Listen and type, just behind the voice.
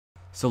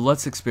So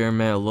let's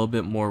experiment a little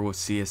bit more with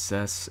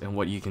CSS and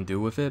what you can do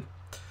with it.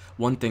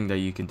 One thing that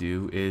you can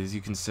do is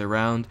you can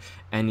surround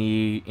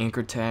any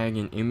anchor tag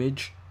and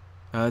image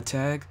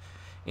tag,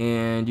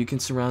 and you can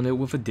surround it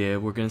with a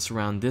div. We're going to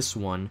surround this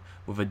one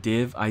with a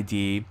div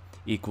ID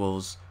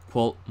equals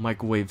quote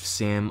microwave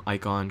Sam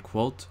icon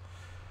quote,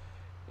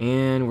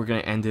 and we're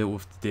going to end it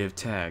with the div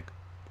tag.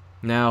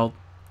 Now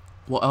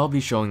what I'll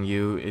be showing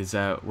you is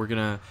that we're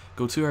going to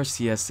go to our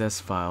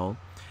CSS file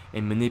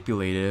and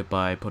manipulate it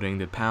by putting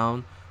the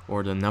pound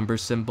or the number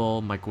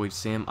symbol microwave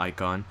Sam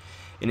icon,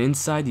 and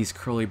inside these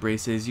curly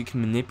braces you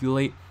can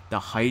manipulate the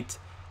height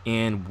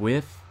and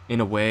width in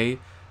a way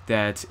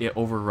that it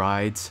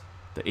overrides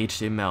the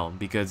HTML,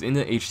 because in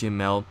the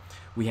HTML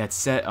we had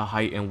set a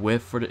height and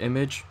width for the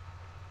image,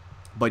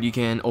 but you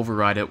can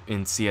override it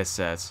in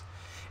CSS.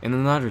 And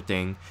another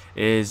thing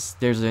is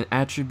there's an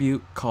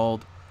attribute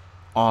called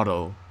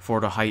auto for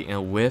the height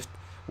and width,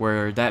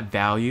 where that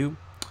value,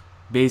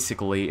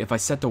 basically if I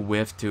set the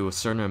width to a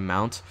certain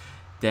amount,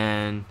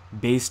 then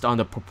based on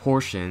the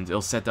proportions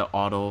it'll set the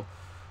auto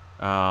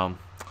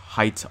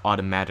height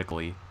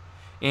automatically.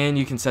 And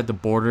you can set the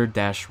border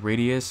dash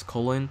radius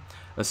colon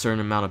a certain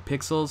amount of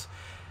pixels.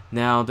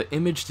 Now the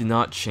image did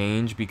not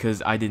change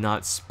because I did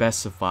not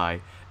specify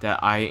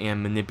that I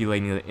am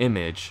manipulating the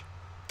image.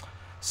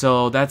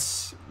 So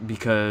that's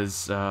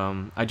because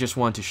I just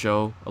want to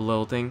show a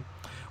little thing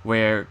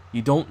where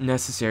you don't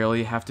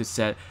necessarily have to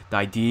set the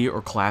ID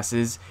or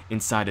classes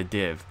inside a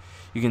div.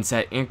 You can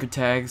set anchor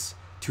tags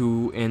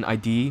to an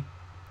ID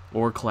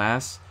or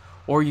class,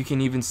 or you can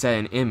even set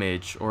an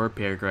image or a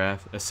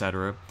paragraph,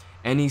 etc.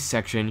 Any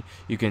section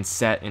you can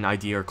set an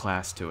ID or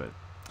class to it.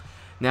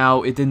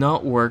 Now it did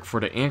not work for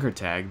the anchor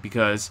tag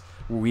because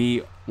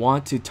we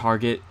want to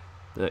target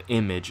the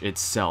image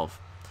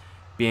itself,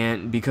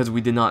 and because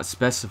we did not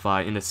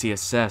specify in the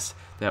CSS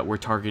that we're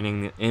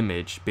targeting the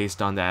image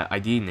based on that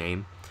ID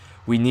name,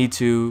 we need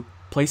to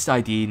place the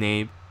ID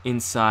name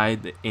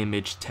inside the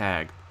image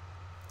tag.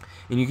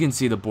 And you can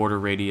see the border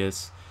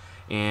radius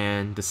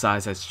and the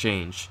size has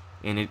changed,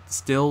 and it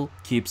still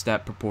keeps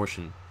that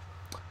proportion.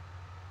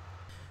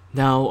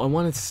 Now I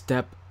want to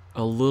step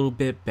a little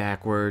bit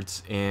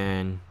backwards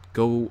and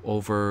go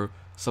over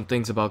some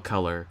things about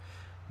color.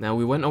 Now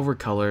we went over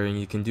color, and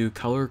you can do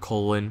color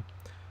colon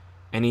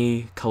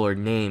any color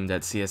name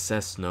that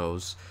CSS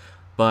knows,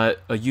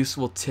 but a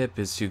useful tip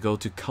is to go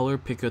to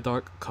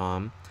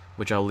colorpicker.com,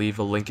 which I'll leave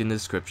a link in the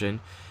description,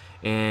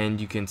 and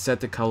you can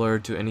set the color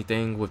to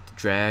anything with the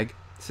drag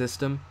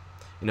system,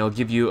 and it'll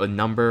give you a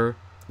number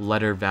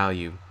letter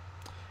value.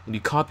 And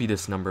you copy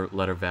this number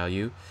letter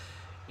value,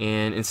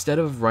 and instead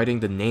of writing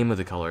the name of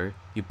the color,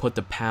 you put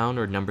the pound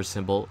or number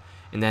symbol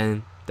and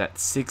then that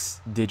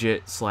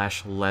 6-digit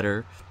 /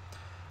 letter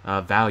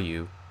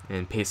value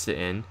and paste it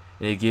in,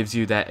 and it gives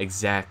you that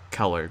exact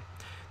color.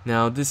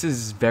 Now this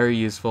is very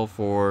useful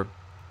for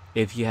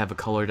if you have a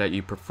color that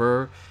you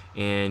prefer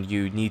and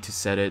you need to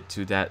set it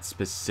to that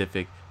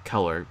specific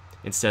color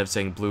instead of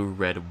saying blue,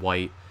 red,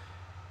 white.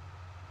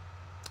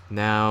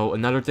 Now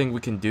another thing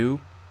we can do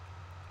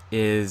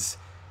is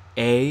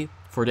A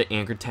for the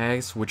anchor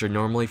tags, which are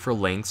normally for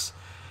links,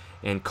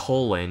 and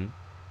colon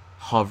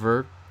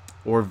hover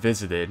or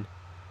visited.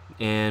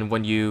 And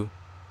when you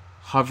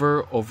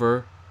hover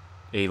over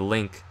a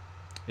link,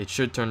 it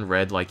should turn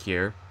red like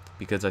here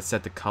because I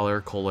set the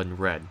color colon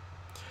red.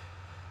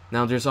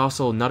 Now there's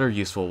also another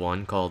useful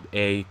one called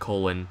A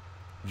colon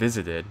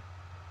visited,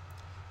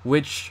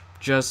 which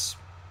just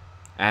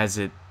as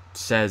it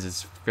says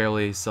is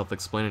fairly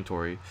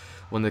self-explanatory.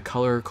 When the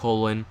color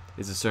colon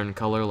is a certain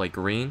color like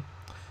green,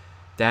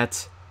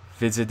 that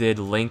visited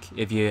link,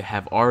 if you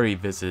have already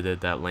visited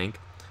that link,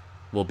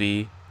 will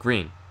be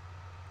green.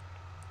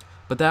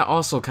 But that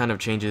also kind of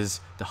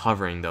changes the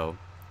hovering though.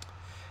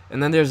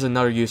 And then there's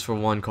another useful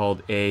one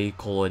called A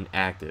colon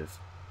active,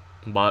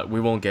 but we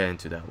won't get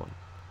into that one.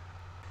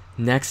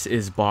 Next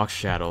is box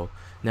shadow.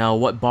 Now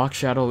what box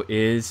shadow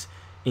is,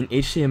 in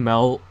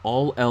HTML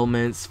all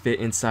elements fit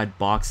inside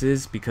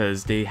boxes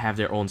because they have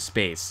their own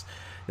space.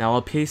 Now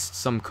I'll paste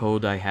some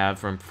code I have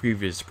from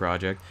previous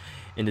project,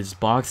 and it's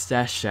box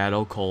dash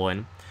shadow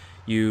colon.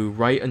 You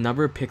write a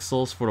number of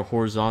pixels for the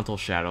horizontal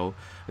shadow,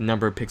 a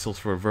number of pixels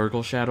for a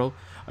vertical shadow,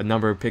 a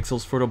number of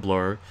pixels for the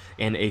blur,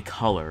 and a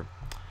color.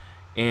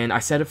 And I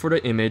set it for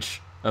the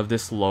image of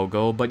this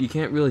logo, but you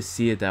can't really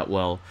see it that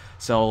well.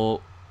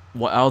 So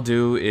what I'll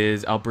do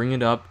is I'll bring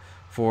it up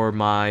for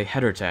my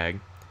header tag.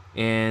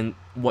 And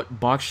what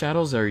box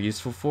shadows are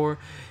useful for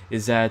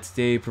is that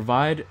they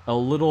provide a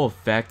little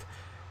effect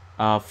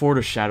for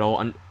the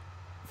shadow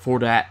for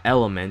that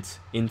element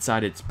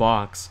inside its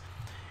box,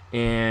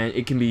 and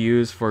it can be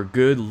used for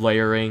good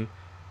layering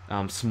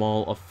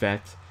small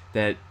effect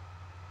that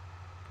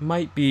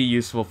might be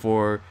useful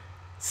for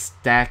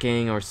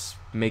stacking or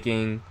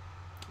making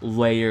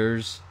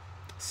layers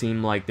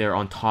seem like they're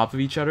on top of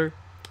each other.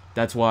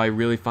 That's why I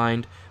really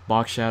find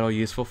box shadow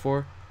useful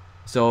for.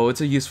 So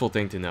it's a useful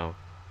thing to know.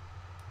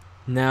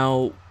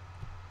 Now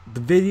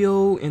the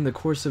video in the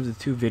course of the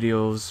 2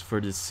 videos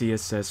for the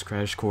CSS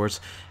crash course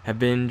have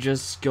been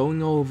just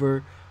going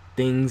over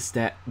things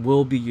that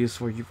will be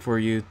useful for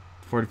you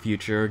for the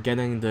future,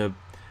 getting the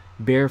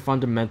bare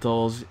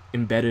fundamentals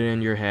embedded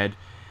in your head,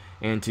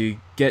 and to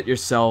get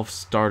yourself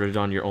started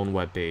on your own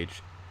web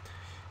page.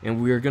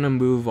 And we are gonna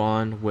move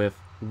on with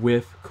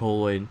width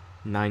colon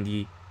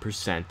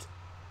 90%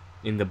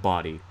 in the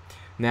body.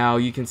 Now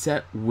you can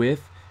set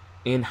width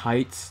and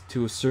heights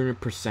to a certain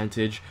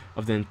percentage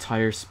of the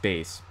entire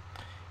space.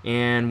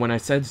 And when I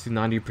said to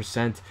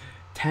 90%,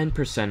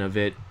 10% of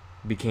it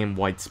became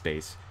white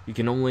space. You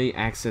can only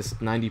access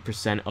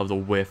 90% of the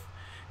width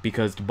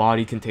because the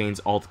body contains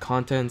all the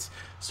contents,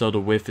 so the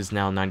width is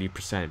now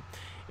 90%.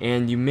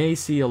 And you may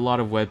see a lot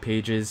of web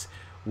pages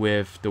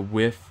with the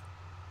width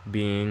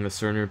being a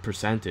certain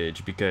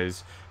percentage,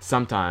 because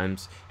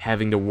sometimes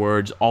having the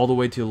words all the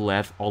way to the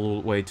left, all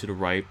the way to the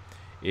right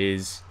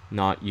is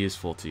not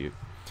useful to you.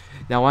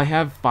 Now I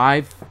have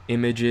 5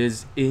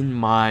 images in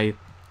my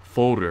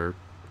folder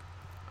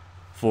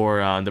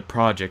for the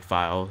project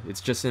file.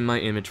 It's just in my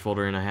image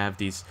folder, and I have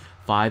these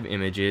 5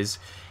 images.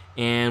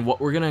 And what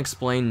we're gonna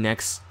explain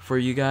next for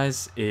you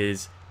guys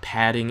is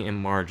padding and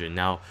margin.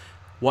 Now,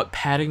 what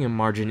padding and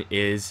margin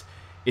is,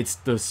 it's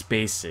the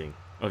spacing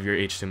of your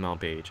HTML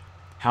page.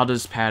 How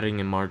does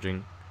padding and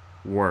margin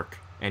work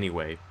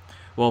anyway?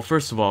 Well,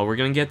 first of all, we're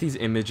gonna get these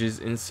images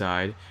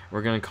inside.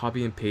 We're gonna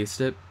copy and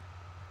paste it.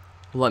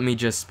 Let me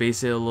just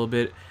space it a little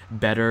bit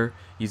better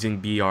using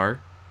BR.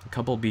 A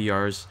couple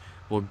BRs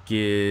will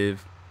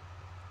give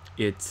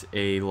it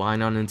a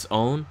line on its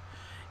own,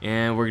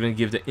 and we're gonna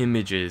give the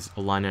images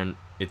a line on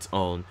its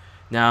own.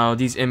 Now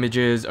these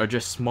images are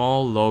just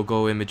small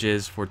logo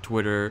images for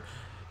Twitter,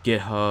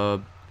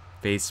 GitHub,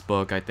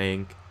 Facebook, I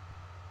think.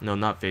 No,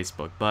 not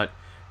Facebook, but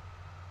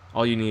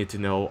all you need to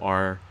know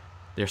are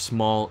they're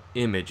small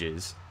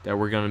images that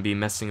we're gonna be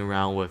messing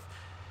around with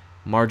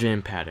margin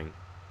and padding.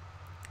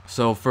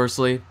 So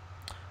firstly,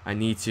 I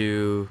need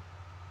to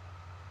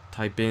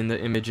type in the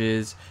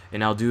images,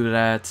 and I'll do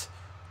that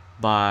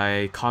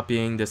by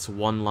copying this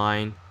one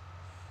line.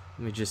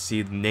 Let me just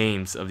see the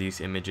names of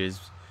these images.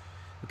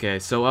 Okay,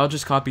 so I'll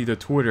just copy the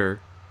Twitter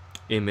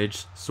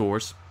image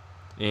source,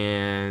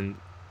 and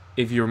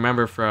if you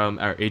remember from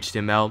our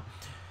HTML,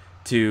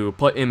 to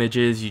put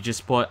images, you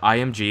just put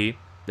img,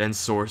 then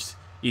source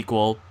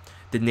equal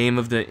the name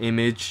of the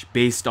image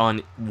based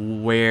on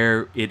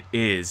where it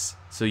is.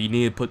 So you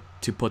need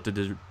to put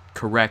the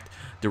correct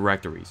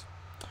directories.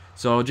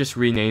 So I'll just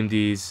rename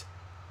these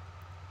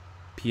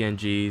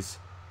PNGs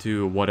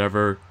to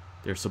whatever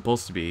they're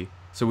supposed to be.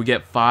 So we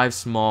get 5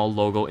 small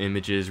logo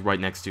images right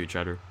next to each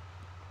other.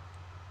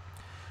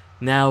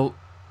 Now,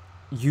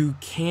 you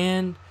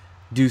can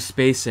do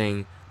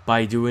spacing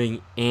by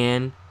doing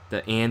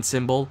the and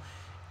symbol,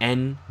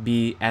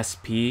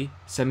 NBSP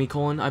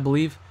semicolon, I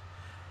believe.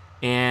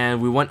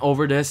 And we went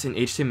over this in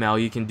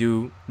HTML. You can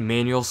do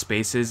manual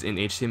spaces in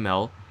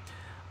HTML,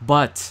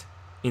 but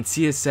in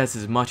CSS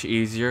is much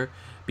easier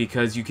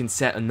because you can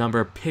set a number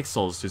of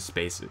pixels to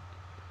space it.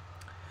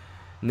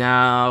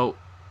 Now,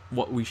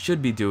 what we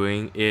should be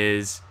doing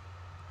is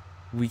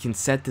we can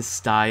set the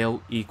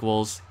style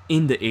equals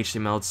in the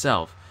HTML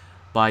itself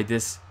by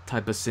this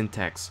type of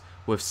syntax,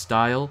 with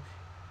style,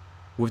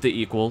 with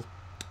the equal,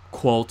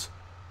 quote,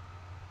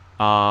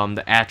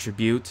 the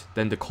attribute,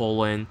 then the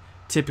colon,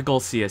 typical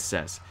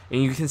CSS.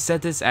 And you can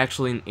set this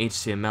actually in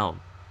HTML.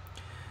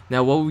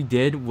 Now what we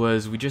did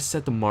was we just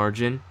set the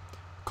margin,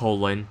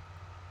 colon,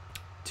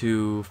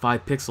 to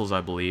 5 pixels,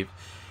 I believe,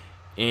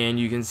 and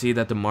you can see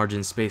that the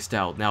margin spaced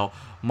out. Now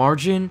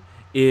margin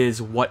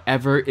is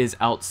whatever is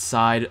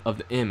outside of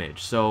the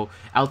image. So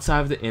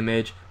outside of the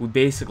image, we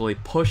basically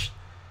push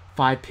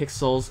 5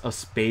 pixels of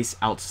space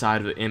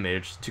outside of the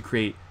image to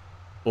create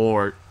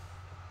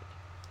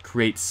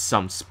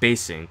some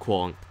spacing,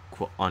 quote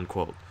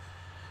unquote.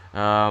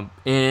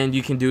 And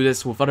you can do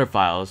this with other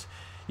files.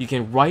 You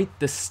can write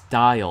the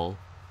style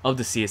of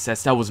the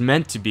CSS that was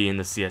meant to be in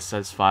the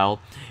CSS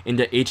file in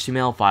the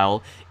HTML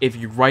file. If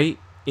you write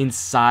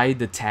inside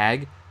the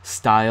tag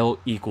style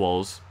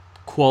equals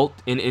quote,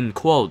 and in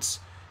quotes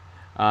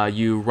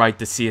you write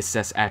the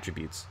CSS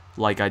attributes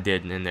like I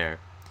did in there.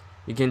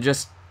 You can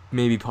just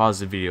maybe pause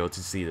the video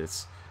to see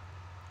this.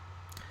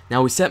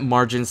 Now we set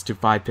margins to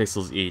 5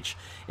 pixels each,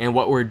 and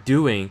what we're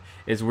doing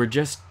is we're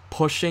just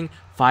pushing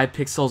 5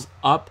 pixels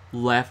up,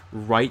 left,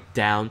 right,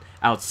 down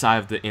outside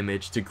of the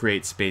image to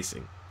create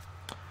spacing.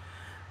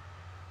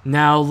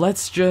 Now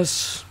let's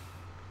just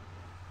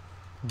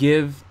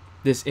give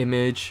this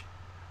image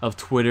of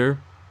Twitter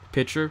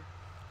picture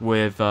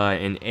with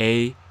an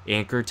A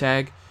anchor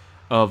tag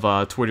of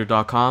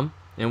twitter.com,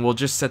 and we'll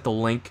just set the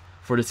link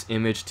for this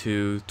image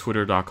to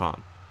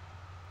twitter.com.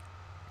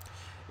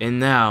 And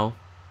now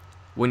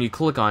when you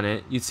click on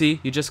it, you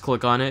just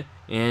click on it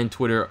and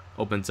Twitter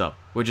opens up,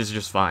 which is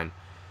just fine.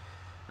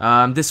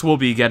 This will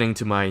be getting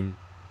to my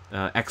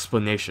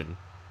explanation.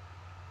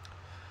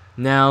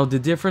 Now, the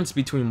difference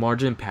between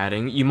margin and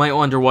padding, you might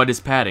wonder what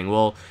is padding.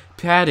 Well,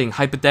 padding,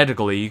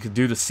 hypothetically, you could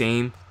do the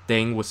same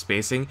thing with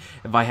spacing.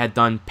 If I had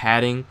done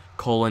padding,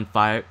 colon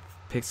 5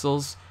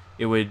 pixels,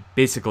 it would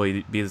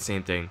basically be the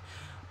same thing.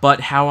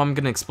 But how I'm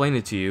going to explain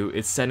it to you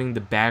is setting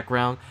the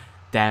background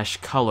dash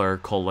color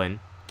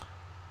colon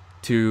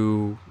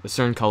to a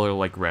certain color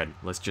like red,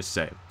 let's just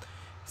say,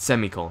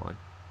 semicolon.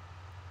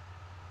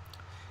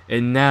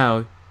 And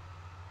now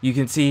you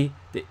can see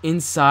the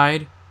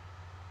inside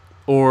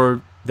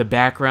or the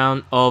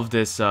background of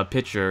this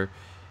picture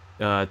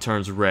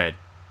turns red.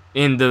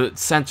 In the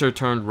center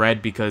turned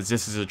red because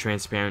this is a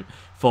transparent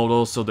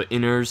photo, so the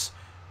inners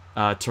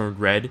turned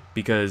red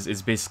because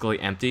it's basically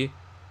empty.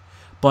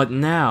 But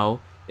now,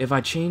 if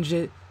I change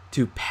it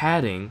to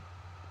padding,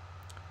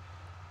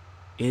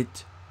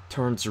 it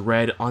turns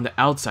red on the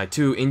outside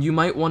too, and you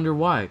might wonder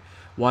why.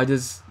 Why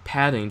does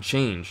padding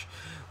change?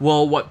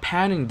 Well, what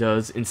padding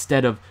does,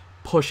 instead of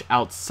push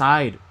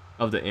outside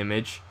of the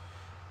image,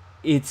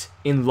 it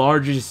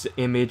enlarges the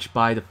image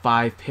by the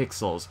 5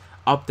 pixels,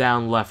 up,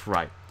 down, left,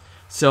 right.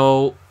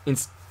 So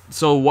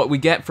what we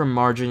get from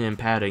margin and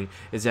padding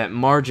is that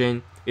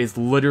margin is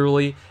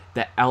literally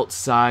the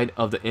outside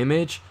of the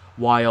image,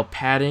 while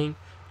padding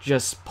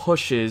just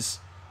pushes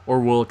or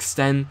will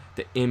extend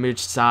the image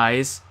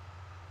size,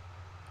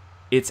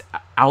 its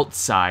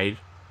outside,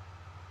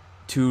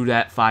 to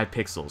that 5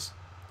 pixels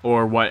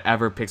or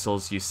whatever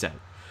pixels you set.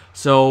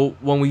 So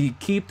when we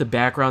keep the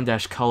background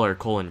dash color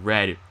colon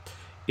red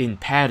in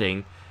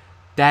padding,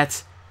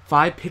 that's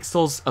 5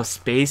 pixels of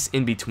space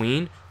in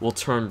between will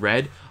turn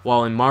red,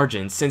 while in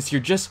margin, since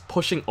you're just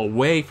pushing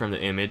away from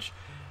the image,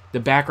 the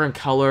background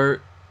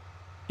color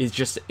is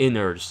just the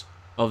inners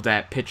of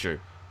that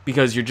picture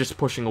because you're just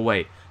pushing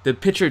away. The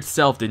picture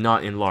itself did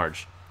not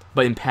enlarge,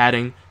 but in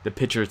padding, the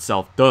picture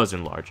itself does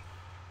enlarge.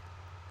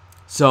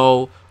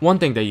 So one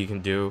thing that you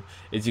can do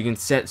is you can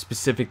set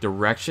specific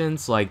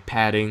directions like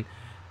padding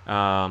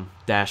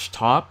dash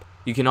top.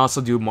 You can also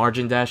do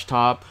margin dash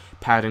top,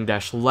 padding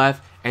dash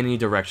left, any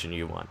direction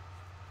you want.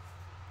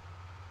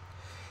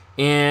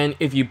 And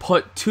if you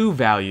put 2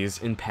 values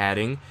in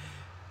padding,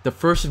 the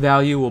first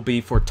value will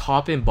be for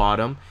top and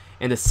bottom,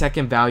 and the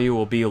second value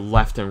will be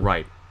left and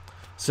right.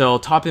 So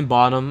top and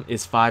bottom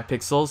is 5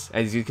 pixels,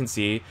 as you can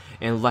see,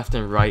 and left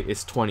and right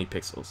is 20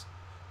 pixels.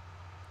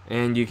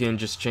 And you can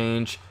just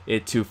change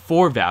it to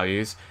 4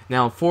 values.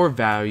 Now 4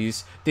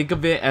 values, think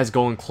of it as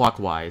going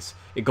clockwise.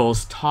 It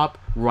goes top,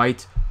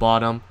 right,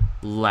 bottom,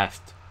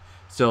 left.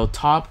 So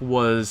top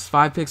was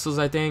 5 pixels,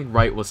 I think,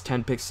 right was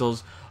 10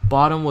 pixels,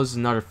 bottom was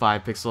another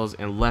 5 pixels,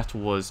 and left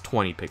was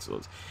 20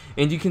 pixels.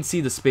 And you can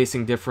see the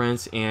spacing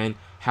difference and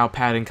how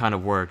padding kind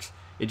of works.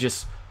 It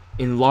just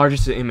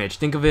enlarges the image.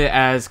 Think of it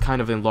as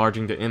kind of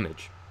enlarging the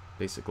image,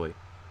 basically.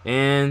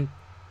 And,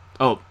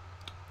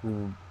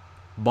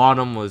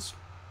 bottom was,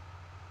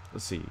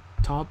 let's see,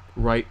 top,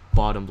 right,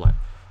 bottom, left.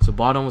 So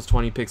bottom was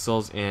 20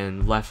 pixels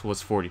and left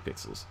was 40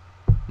 pixels.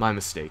 My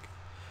mistake.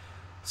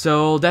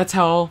 So that's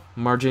how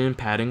margin and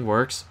padding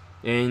works.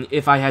 And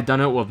if I had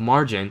done it with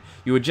margin,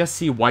 you would just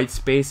see white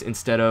space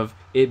instead of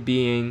it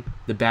being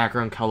the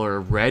background color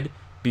of red.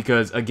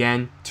 Because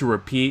again, to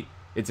repeat,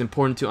 it's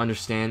important to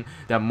understand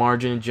that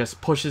margin just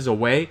pushes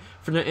away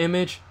from the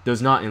image,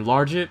 does not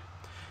enlarge it.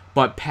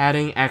 But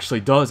padding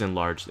actually does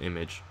enlarge the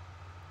image.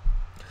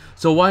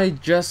 So what I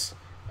just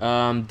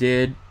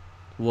did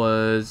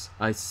was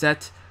I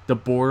set the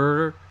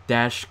border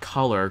dash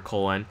color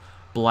colon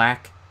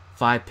black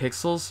 5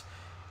 pixels,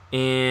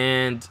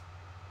 and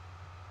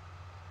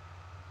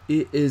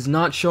it is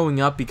not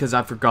showing up because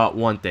I forgot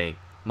one thing.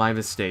 My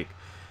mistake.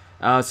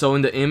 So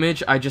in the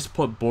image I just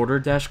put border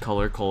dash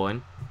color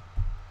colon,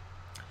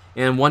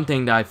 and one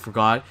thing that I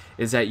forgot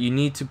is that you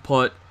need to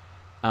put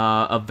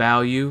a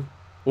value.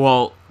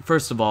 Well,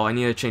 first of all, I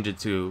need to change it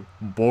to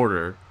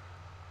border,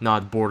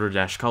 not border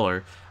dash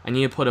color. I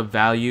need to put a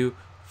value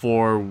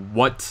for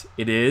what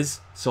it is.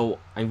 So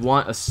I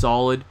want a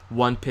solid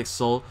 1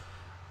 pixel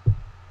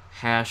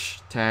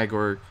hashtag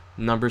or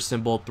number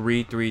symbol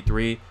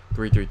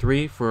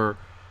 333333 for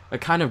a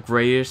kind of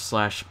grayish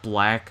slash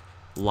black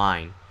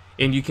line.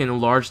 And you can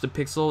enlarge the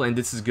pixel, and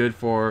this is good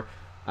for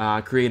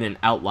creating an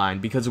outline,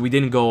 because we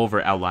didn't go over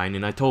outline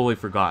and I totally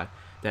forgot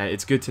that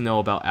it's good to know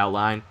about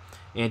outline.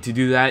 And to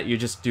do that, you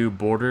just do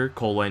border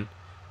colon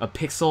a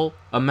pixel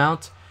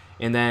amount,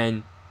 and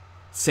then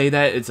say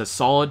that it's a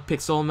solid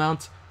pixel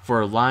amount for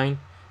a line,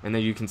 and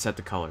then you can set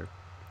the color.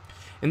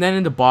 And then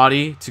in the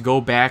body, to go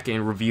back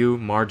and review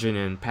margin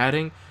and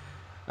padding,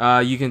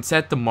 you can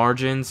set the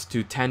margins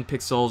to 10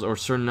 pixels or a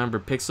certain number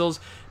of pixels,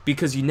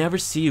 because you never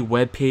see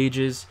web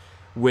pages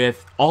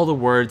with all the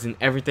words and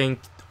everything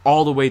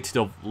all the way to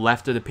the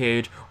left of the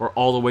page or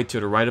all the way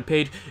to the right of the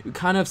page. You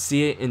kind of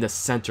see it in the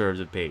center of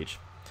the page.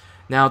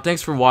 Now,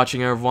 thanks for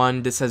watching,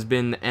 everyone. This has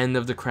been the end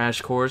of the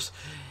crash course.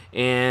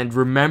 And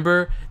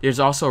remember, there's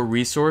also a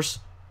resource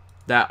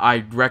that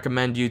I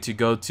recommend you to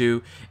go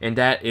to, and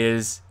that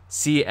is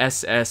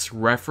CSS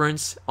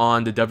reference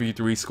on the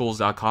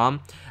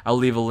w3schools.com. I'll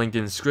leave a link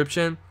in the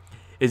description.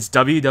 It's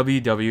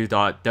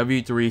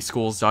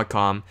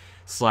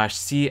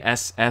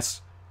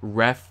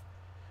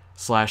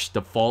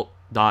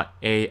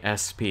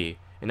www.w3schools.com/cssref/default.asp,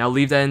 and I'll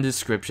leave that in the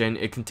description.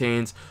 It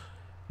contains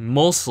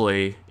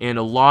mostly and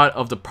a lot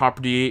of the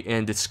property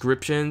and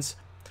descriptions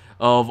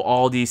of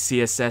all these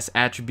CSS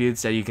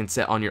attributes that you can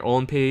set on your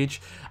own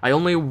page. I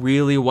only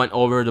really went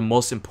over the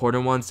most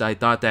important ones that I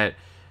thought that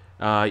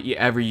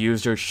every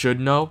user should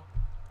know,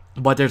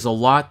 but there's a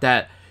lot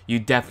that you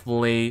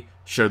definitely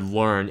should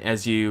learn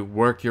as you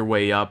work your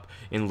way up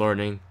in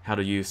learning how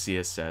to use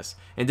CSS.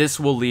 And this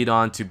will lead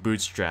on to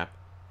Bootstrap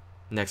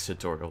next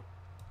tutorial.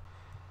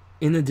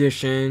 In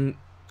addition,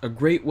 a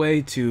great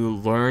way to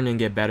learn and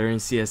get better in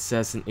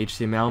CSS and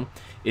HTML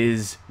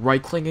is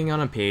right-clicking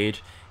on a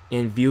page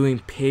and viewing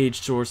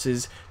page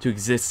sources to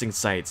existing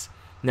sites.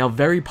 Now,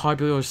 very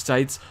popular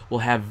sites will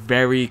have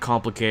very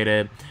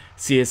complicated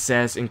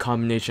CSS in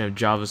combination of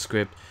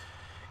JavaScript,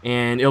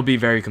 and it'll be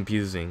very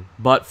confusing.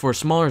 But for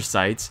smaller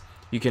sites,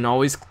 you can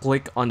always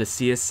click on the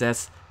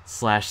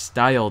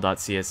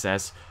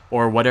css/style.css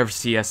or whatever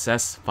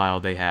CSS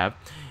file they have,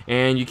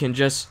 and you can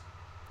just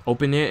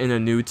open it in a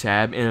new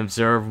tab and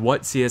observe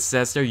what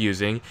CSS they're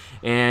using,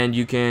 and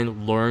you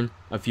can learn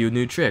a few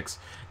new tricks.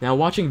 Now,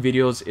 watching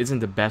videos isn't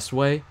the best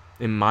way,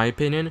 in my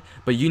opinion,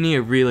 but you need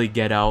to really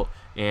get out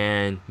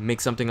and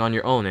make something on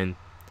your own and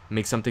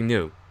make something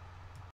new.